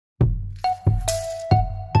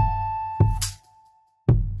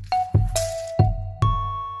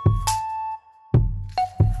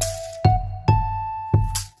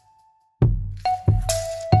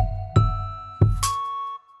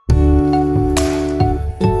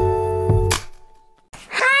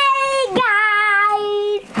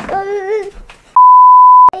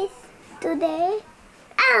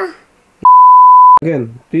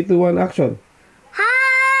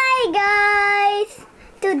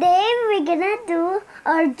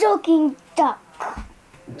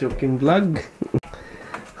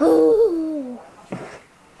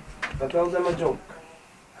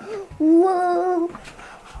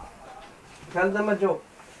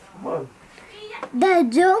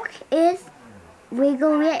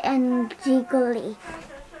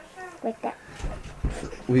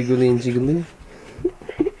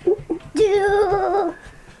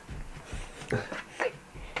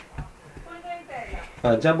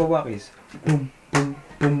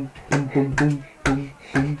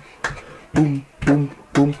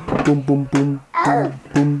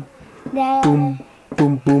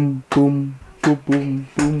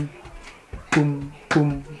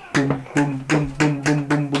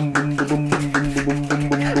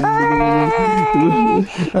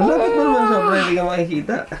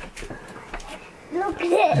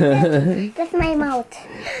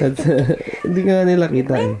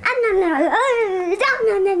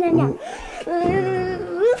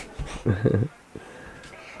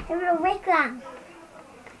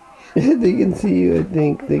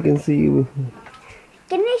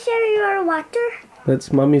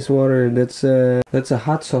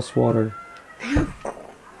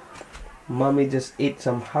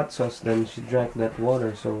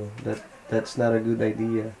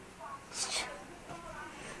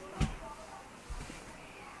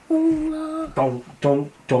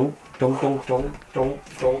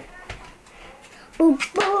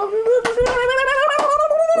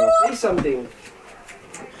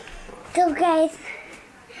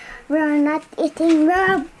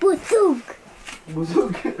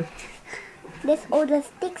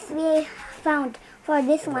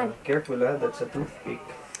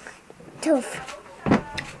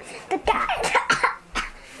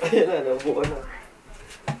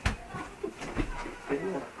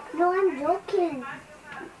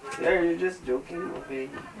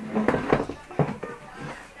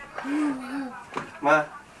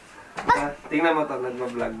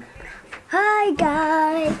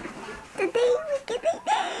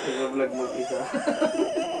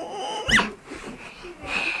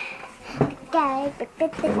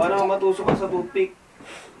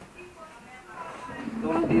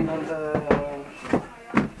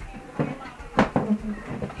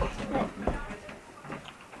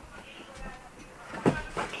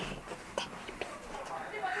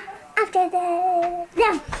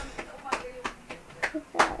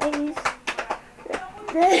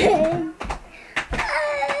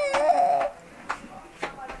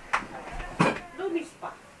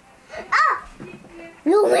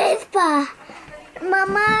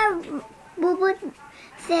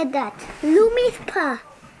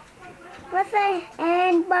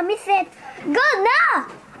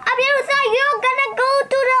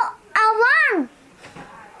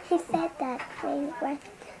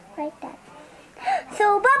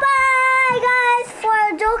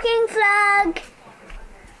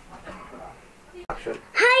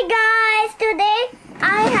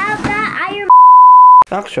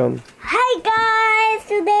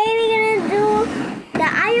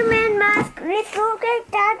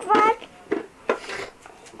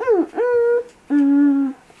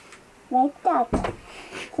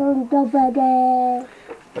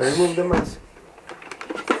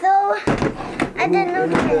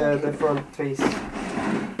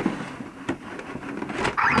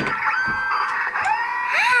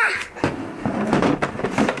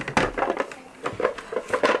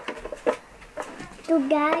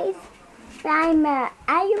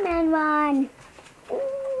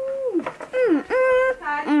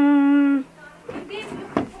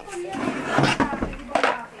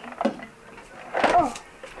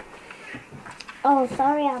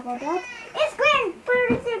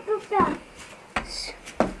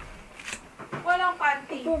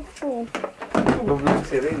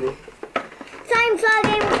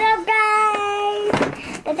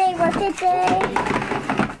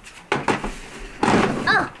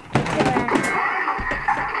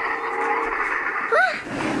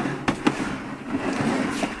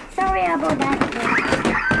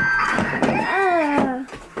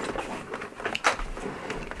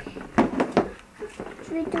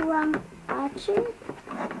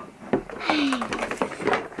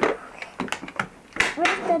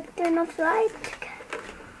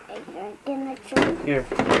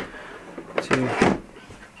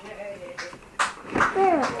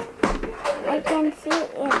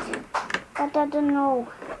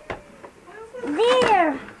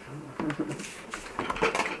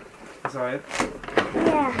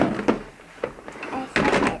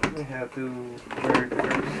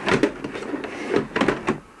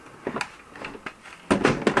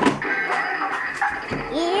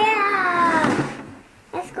Yeah.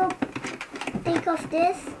 Let's go take off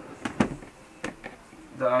this.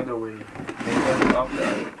 The other way. Take it off the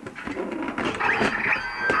other.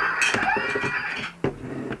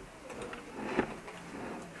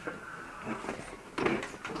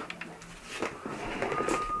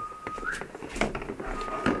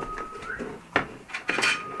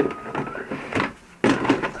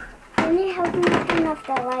 Can you help me turn off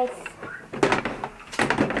the lights?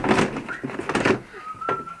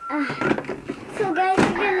 So guys,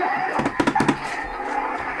 we're gonna...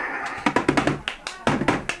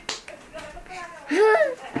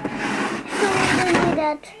 So we're gonna do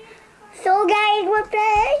that. So guys, we're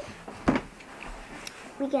playing.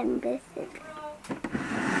 We can visit.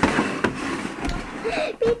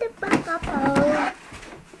 Peter Papa.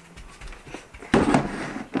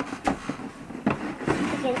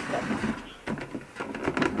 Okay, let's go.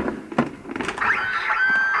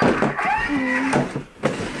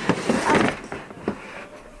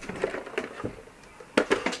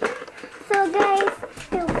 So guys,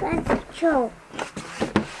 let's show.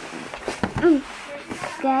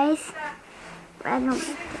 Guys, I don't.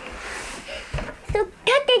 So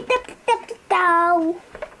down.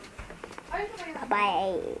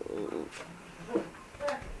 Bye.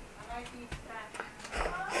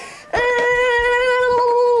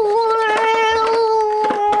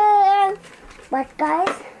 But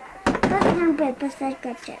guys, let's gonna play Pistol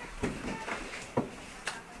Catcher.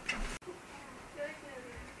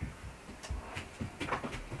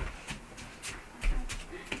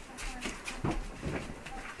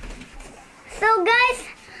 So guys,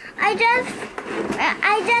 I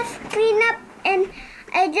just clean up and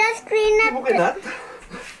I just clean up. Mo kinat?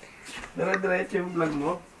 Dire-diretso yung vlog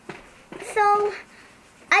mo. So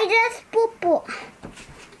I just poo-poo.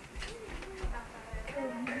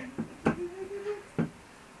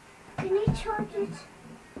 Can I charge it?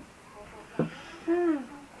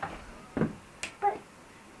 But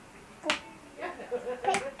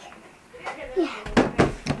yeah.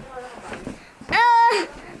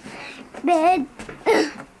 Bed.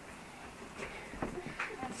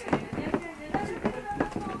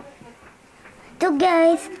 So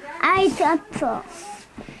guys, I thought so.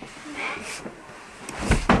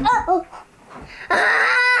 Oh.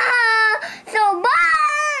 So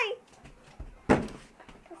bye.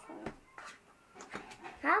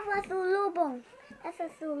 Have a sulubong. That's a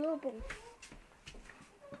sulubong.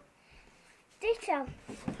 Teacher.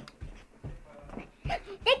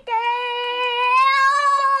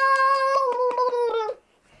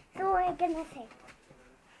 So we're gonna say.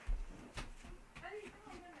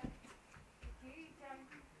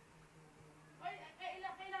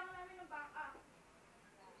 Kailangan namin ng backup.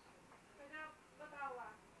 Kaya patawa.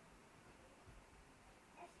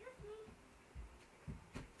 Excuse me.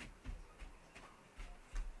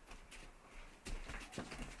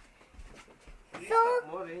 So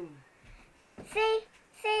Mo rin.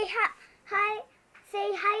 say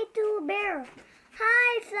hi to Bear.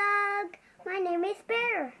 Hi Slug. My name is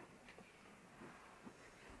Bear.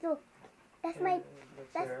 Look, that's my.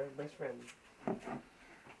 That's her best friend.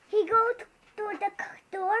 He go to the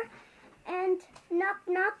door and knock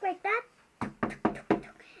like that.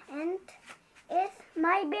 And it's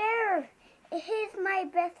my bear. He's my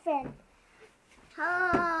best friend.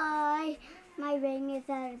 Hi, my ring is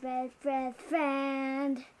our best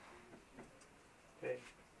friend. Okay.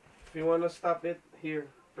 If you want to stop it, here.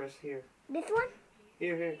 Press here. This one?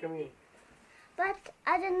 Here, come here. But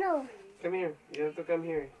I don't know. Come here. You have to come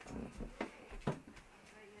here.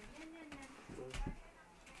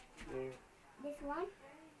 Here. This one?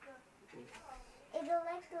 It will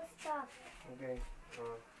like to stop. Okay.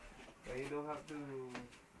 But you don't have to.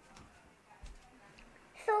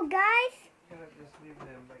 So guys, You gotta just leave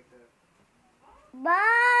them like that.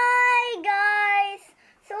 bye guys.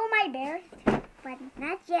 So my bear, but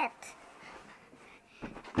not yet.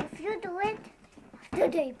 If you do it,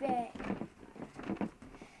 today bear.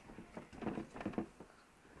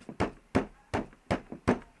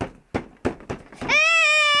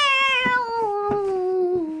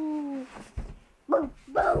 Boom,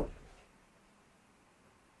 boom.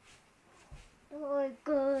 Oh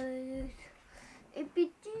guys,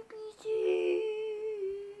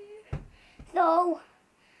 so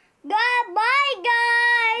goodbye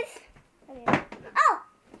guys. Oh,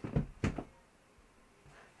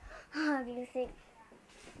 how do you think?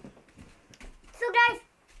 So guys,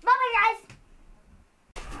 bye bye guys.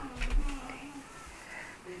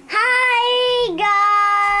 Hi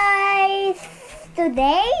guys.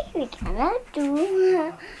 Today we gonna do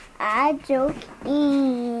a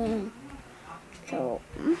joking. So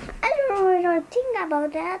I don't really think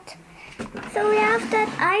about that. So we have that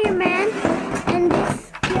Iron Man and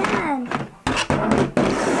this can.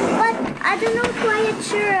 But I don't know quite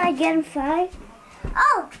sure I get 5.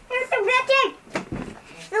 Oh, here's the magic.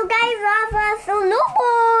 So guys, we have a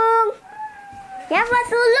Sulubong. We have a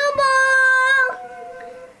Sulubong.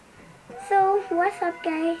 So what's up,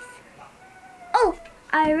 guys? Oh,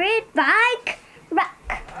 I read bike rack.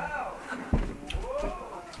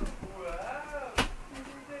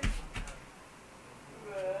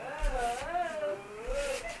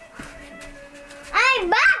 I'm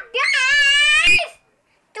back, guys.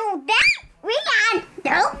 Today we can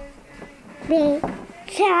do the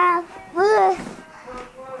travel.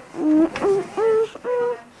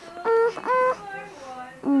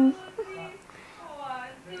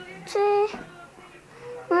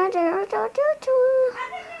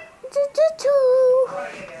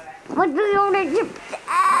 What do you want to do?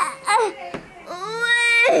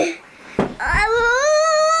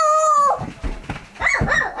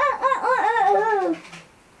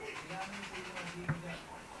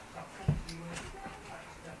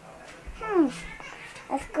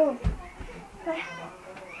 Let's go.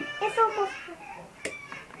 It's almost.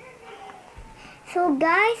 So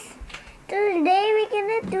guys, today we're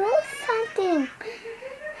gonna do something.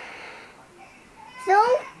 So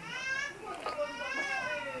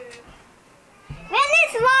when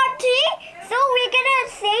it's 40, so we're gonna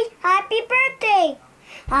say happy birthday.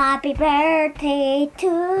 Happy birthday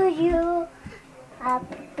to you.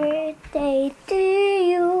 Happy birthday to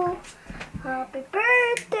you. Happy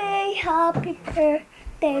birthday, happy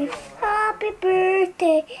birthday, happy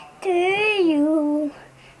birthday to you.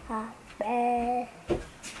 Happy.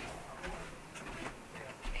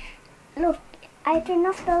 Look, I turn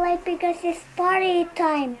off the light because it's party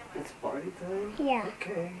time. It's party time? Yeah.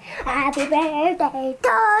 Okay. Happy birthday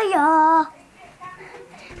to you.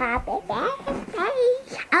 Happy birthday,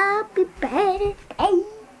 happy birthday.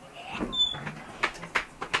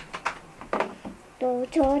 Do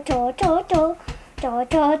do do do do do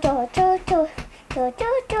do do do do do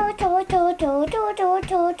do do do do do do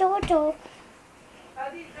do do do.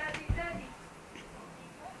 Daddy, daddy, daddy.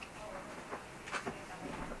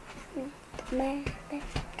 My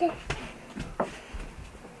birthday.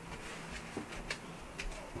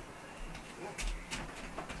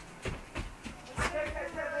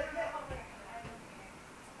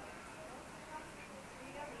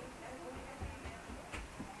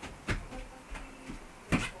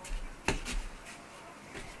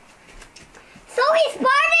 So it's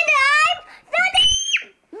party time.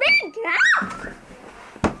 Big rock.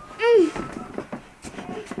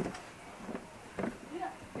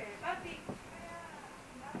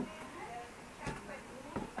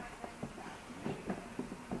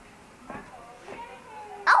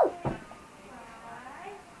 Oh.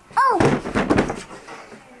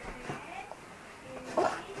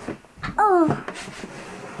 Oh. Oh.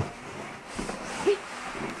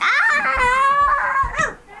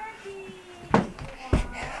 Ah!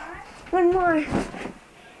 One more.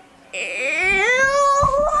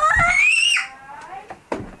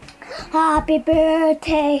 Happy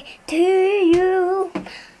birthday to you.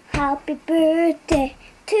 Happy birthday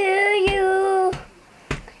to you.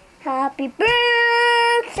 Happy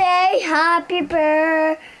birthday, happy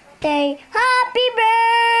birthday, happy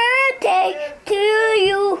birthday to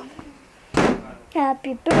you.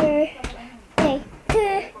 Happy birthday to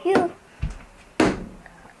you.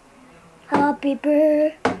 Happy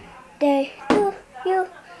birthday to you.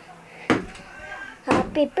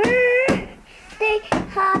 Happy birthday,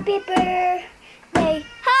 happy birthday,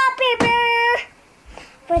 happy birthday.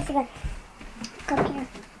 Wait a second. Come here.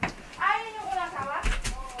 Ayaw niyo ko lang sawa?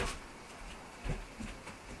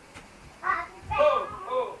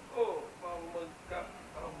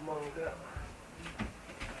 Mangga.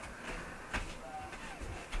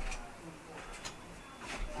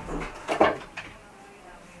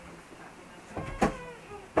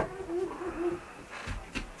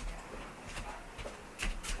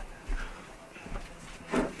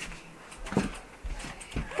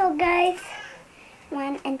 So guys,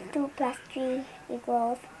 1 and 2 plus 3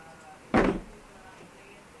 equals.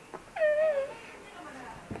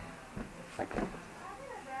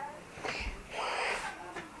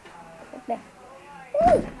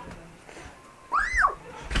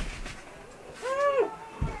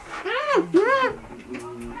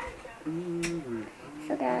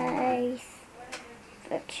 So guys,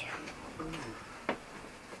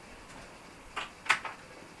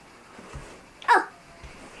 oh,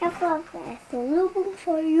 have a solution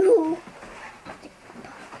for you.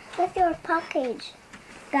 What's your package,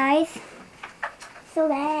 guys? So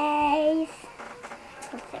guys,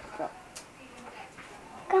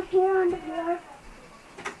 Come here on the floor.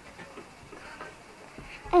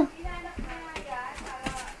 Oh.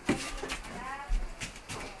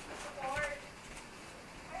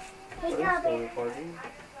 He got Still it. recording?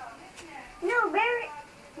 No,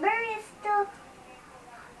 Barry is still.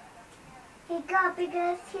 He got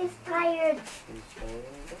because he's tired. He's tired.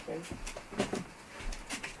 Okay.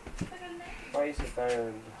 Why is he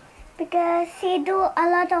tired? Because he do a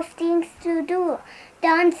lot of things to do.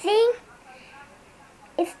 Dancing.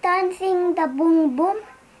 It's dancing the boom boom.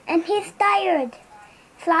 And he's tired.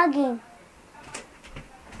 Flogging.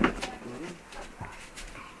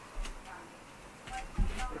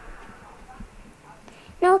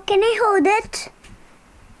 Now can I hold it?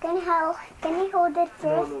 Can I hold it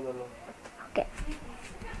No, first? no. Okay.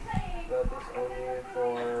 That is only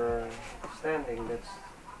for standing. That's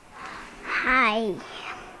Hi.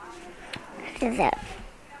 What is that?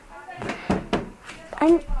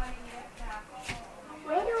 I'm.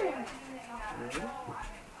 Wait a minute.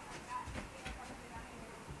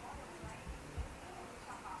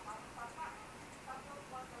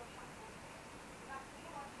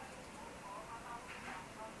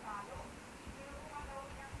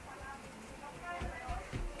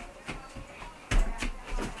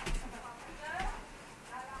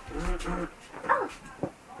 Oh,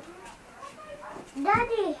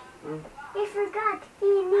 Daddy, I forgot.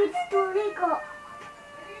 He needs to Lego.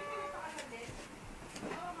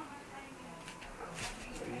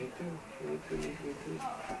 me too.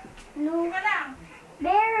 No,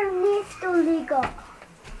 Bear needs to Lego.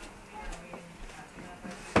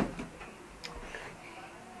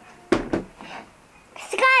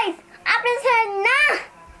 Guys, after na.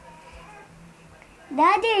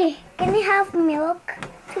 Daddy, can you have milk,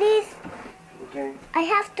 please? Okay. I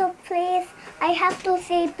have to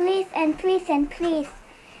say please and please and please.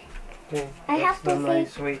 Okay. I That's have to the say-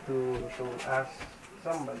 nice way to ask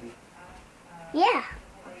somebody. Yeah.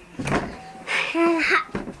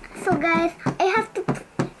 So guys, I have to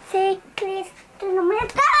say please to the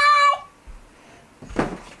military.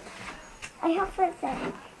 I have to say,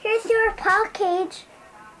 here's your package.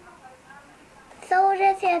 So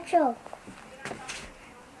does your joke.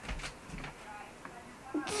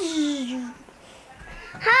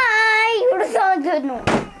 Hi, you're so good. No.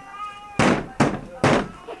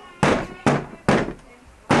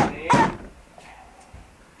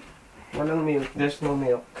 Walang milk. There's no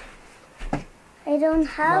milk. I don't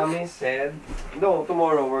have. Mommy said, no,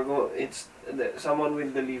 tomorrow someone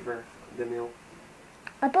will deliver the milk.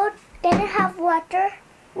 About, can I have water?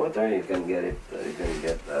 Water, you can get it. You can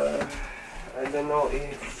get, I don't know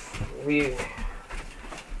if we...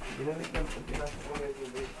 Ginamit lang po pinasok ko yung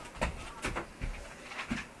tubig.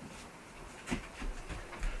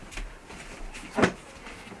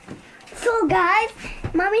 So guys,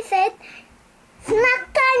 Mommy said, snack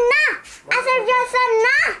time na! Asarjasan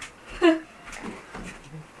na!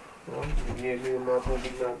 Oh, bigyan yung mga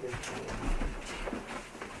tubig natin.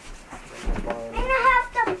 And I have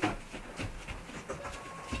to.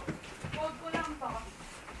 Hold ko lang to.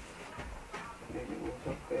 It's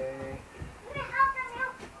okay. Can I have the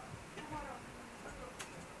milk?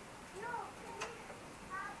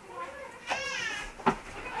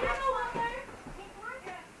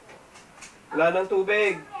 Wala ng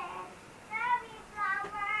tubig.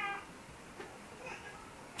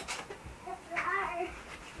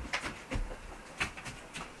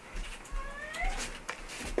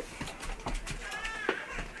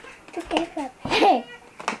 Hey,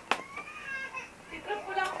 Tiklop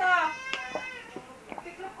ko lang to.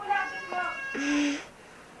 Tiklop ko lang, tiklop.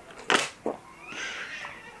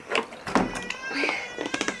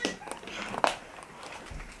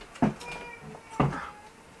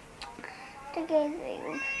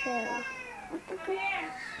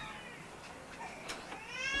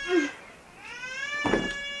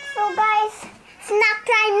 so guys, snack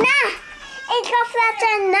time na!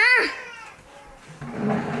 Ika-flatten na!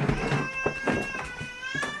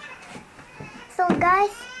 So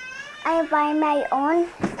guys, I buy my own.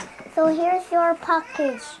 So here's your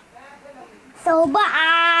package. So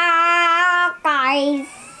bye guys.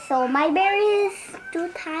 So my berry is too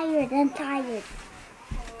tired and tired.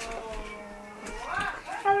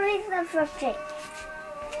 How is the fruit?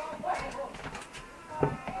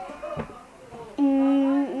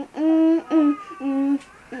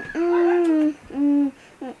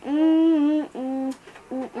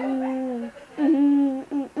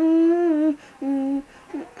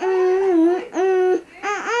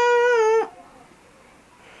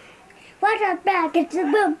 What a bag! It's a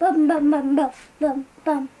bum bum bum bum bum bum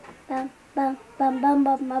bum bum bum bum bum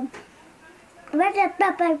bum bum. What a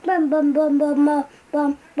bum bum bum bum bum bum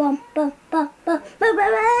bum, bum, bum, bum, bum,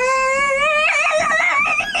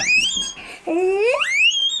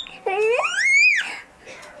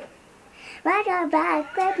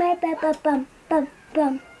 bum,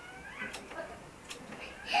 bum.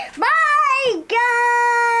 Bye, guys.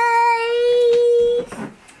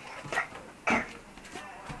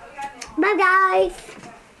 Bye, guys.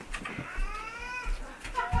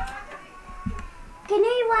 Can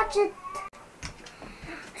you watch it?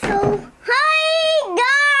 So, hi,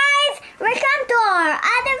 guys. Welcome to our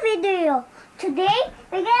other video. Today,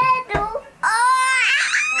 we're gonna do. Oh,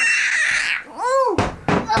 oh,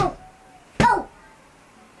 oh.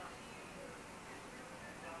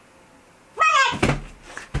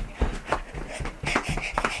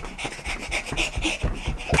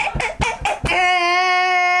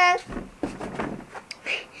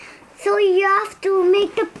 So you have to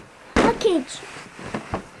make the package.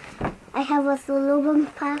 I have a soluble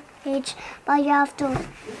package, but you have to.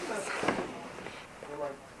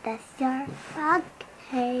 That's your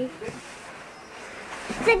package.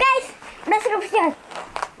 So guys, let's go here.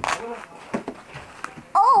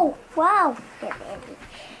 Oh wow!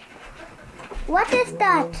 What is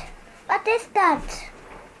that? What is that?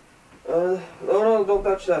 No, don't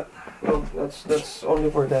touch that. No, that's only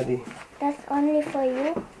for daddy. That's only for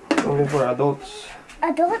you. Only for adults.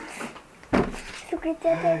 Adults. Secret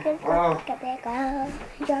Wow.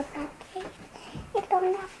 your package. Ito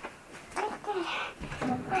na.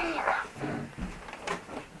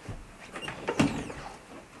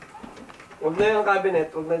 Huwag na yung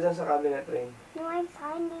cabinet. Huwag na dyan sa cabinet, Rain. No, I'm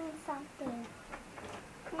finding something.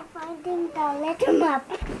 I'm finding the letter map.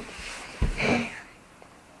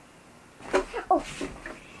 Oh.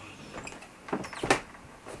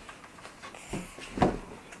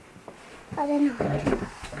 I don't know.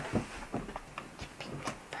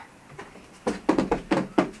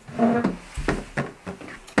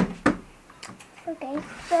 Okay,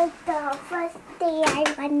 so the first day I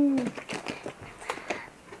won.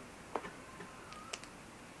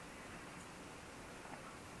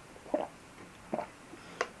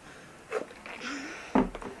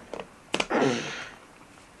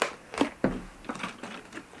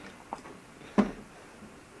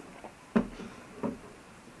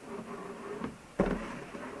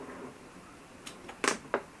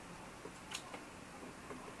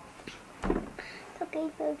 Okay,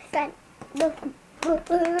 so send the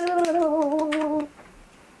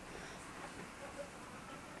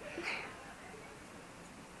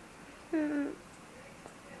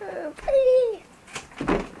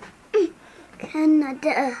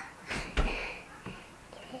Canada.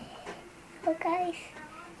 So guys,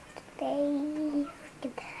 today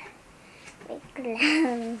make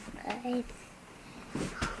lang guys.